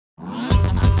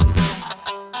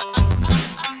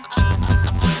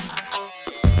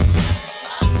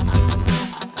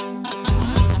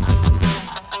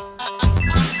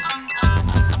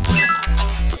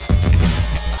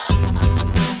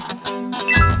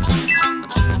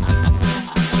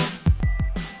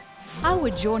Our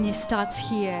journey starts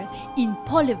here, in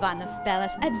Polivanov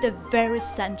Palace at the very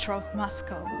center of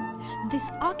Moscow. This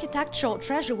architectural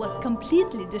treasure was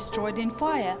completely destroyed in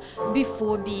fire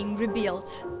before being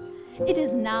rebuilt. It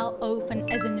is now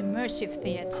open as an immersive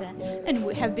theater, and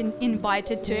we have been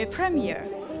invited to a premiere.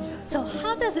 So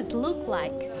how does it look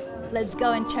like? Let's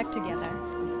go and check together.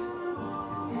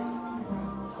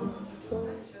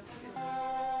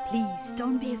 Please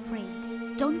don't be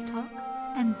afraid, don't talk,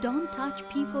 and don't touch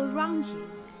people around you,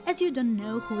 as you don't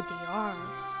know who they are.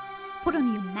 Put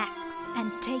on your masks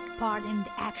and take part in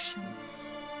the action.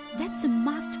 That's a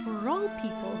must for all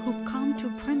people who've come to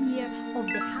a premiere of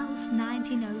the House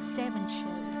 1907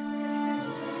 show.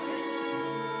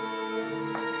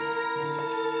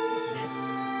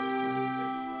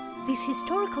 This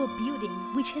historical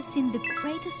building, which has seen the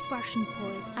greatest Russian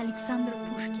poet Alexander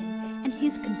Pushkin and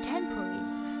his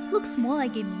contemporaries, looks more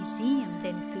like a museum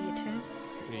than a theater.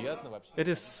 It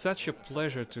is such a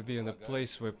pleasure to be in a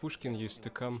place where Pushkin used to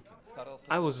come.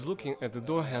 I was looking at the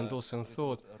door handles and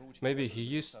thought maybe he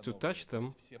used to touch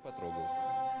them.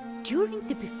 During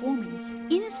the performance,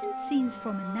 innocent scenes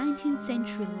from a 19th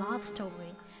century love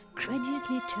story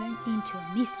gradually turn into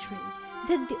a mystery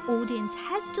that the audience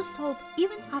has to solve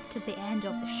even after the end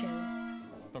of the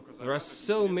show. There are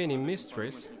so many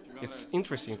mysteries, it's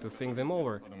interesting to think them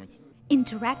over.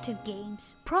 Interactive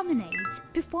games, promenades,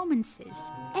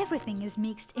 performances, everything is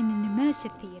mixed in an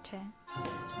immersive theater.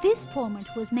 This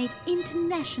format was made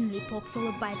internationally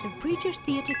popular by the British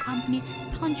theater company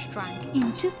Punchdrunk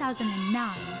in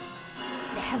 2009.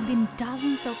 There have been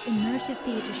dozens of immersive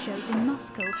theater shows in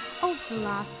Moscow over the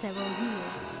last several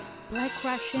years, Black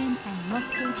Russian and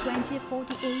Moscow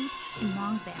 2048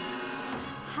 among them.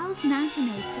 House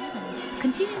 1907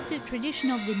 continues the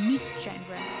tradition of the mixed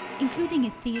genre, including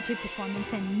a theater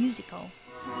performance and musical.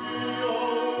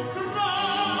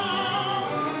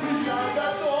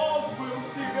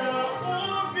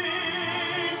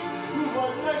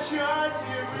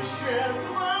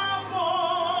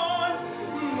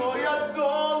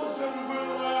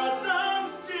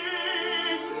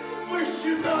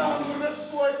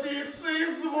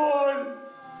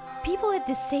 People at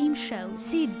the same show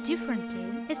see it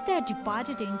differently, as they are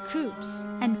divided in groups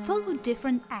and follow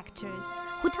different actors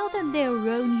who tell them their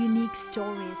own unique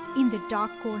stories in the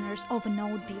dark corners of an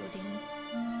old building.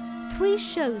 3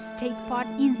 shows take part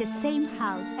in the same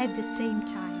house at the same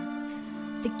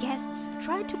time. The guests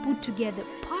try to put together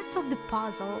parts of the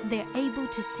puzzle they are able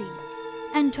to see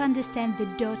and to understand the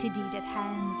dirty deed at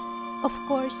hand. Of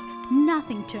course,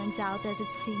 nothing turns out as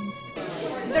it seems.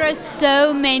 There are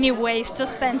so many ways to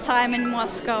spend time in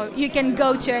Moscow. You can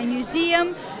go to a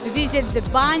museum, visit the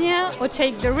banya, or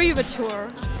take the river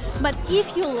tour. But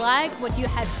if you like what you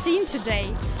have seen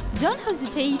today, don't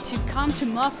hesitate to come to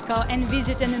Moscow and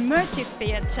visit an immersive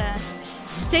theater.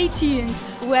 Stay tuned,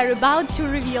 we're about to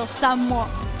reveal some more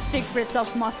secrets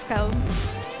of Moscow.